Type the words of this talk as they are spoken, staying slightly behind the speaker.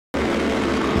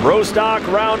Pro Stock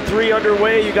round 3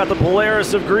 underway. You got the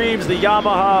Polaris of Greaves, the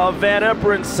Yamaha of Van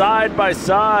Eperen side by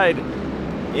side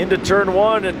into turn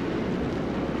 1,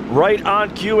 and right on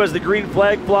cue as the green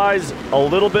flag flies, a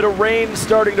little bit of rain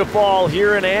starting to fall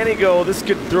here in Antigo. This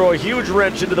could throw a huge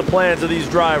wrench into the plans of these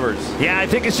drivers. Yeah, I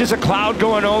think it's just a cloud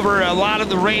going over. A lot of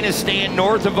the rain is staying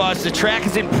north of us. The track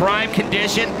is in prime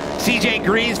condition. CJ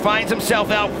Greaves finds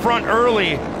himself out front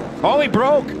early. Oh, he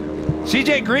broke.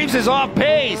 CJ Greaves is off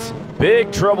pace.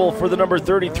 Big trouble for the number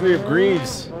 33 of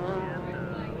Greaves.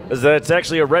 It's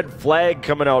actually a red flag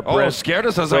coming out, Brett. Oh, it scared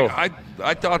us. I was like,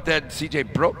 I thought that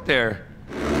CJ broke there.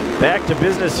 Back to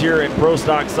business here in Pro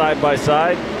Stock side by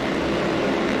side.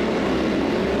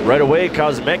 Right away,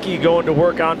 Kosmecki going to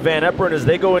work on Van Eperen as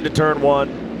they go into turn 1.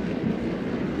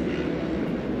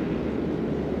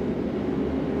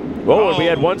 Oh, and we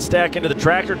had one stack into the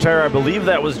tractor tire. I believe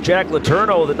that was Jack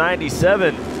Letourneau, the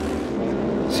 97.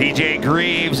 CJ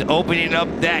Greaves opening up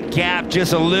that gap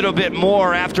just a little bit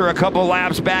more after a couple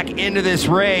laps back into this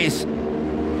race.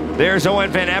 There's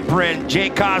Owen Van Eperen,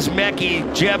 Jake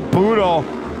Kosmecki, Jeb Boodle.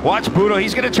 Watch Boodle,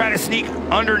 he's gonna try to sneak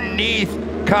underneath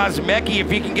Kosmecki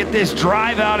if he can get this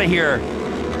drive out of here.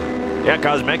 Yeah,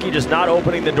 Kosmecki just not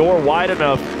opening the door wide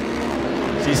enough.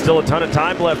 See, still a ton of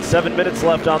time left, 7 minutes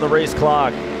left on the race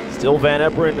clock. Still Van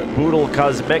Eperen, Boodle,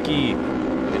 Kosmecki,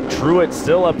 and Truett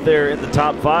still up there in the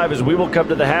top 5 as we will come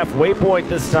to the halfway point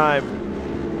this time.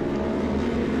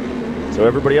 So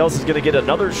everybody else is gonna get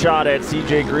another shot at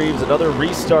CJ Greaves, another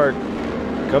restart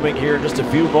coming here in just a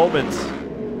few moments.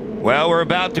 Well, we're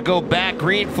about to go back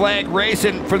green flag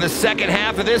racing for the second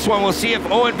half of this one. We'll see if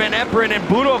Owen Van Eperen and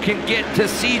Boodle can get to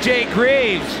CJ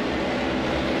Greaves.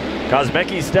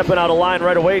 Kosmecki stepping out of line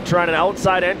right away, trying an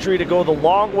outside entry to go the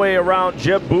long way around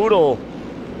Jeb Boodle.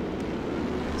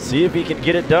 See if he can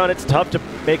get it done. It's tough to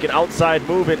make an outside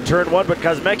move in turn 1, but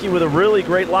Kosmecki with a really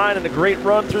great line and a great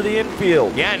run through the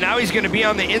infield. Yeah, now he's going to be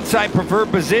on the inside preferred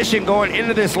position going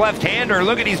into this left-hander.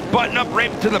 Look at, he's butting up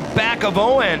right to the back of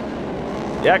Owen.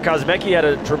 Yeah, Kosmecki had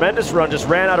a tremendous run, just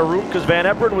ran out of room because Van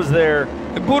Eperen was there.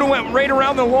 And Boodle went right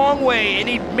around the long way, and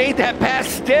he made that pass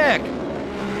stick.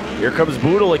 Here comes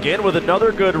Boodle again with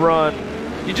another good run.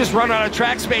 You just run out of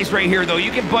track space right here, though. You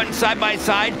can button side by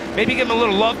side, maybe give him a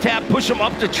little love tap, push him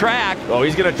up the track. Oh,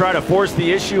 he's going to try to force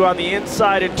the issue on the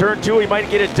inside in turn 2. He might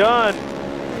get it done.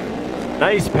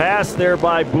 Nice pass there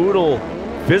by Boodle.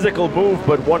 Physical move,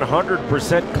 but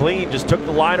 100% clean. Just took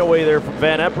the line away there from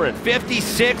Van Eperen.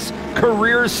 56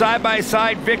 career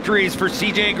side-by-side victories for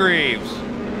CJ Greaves.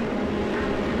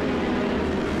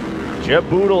 Jeb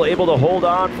Boodle able to hold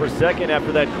on for second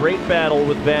after that great battle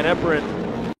with Van Eperen.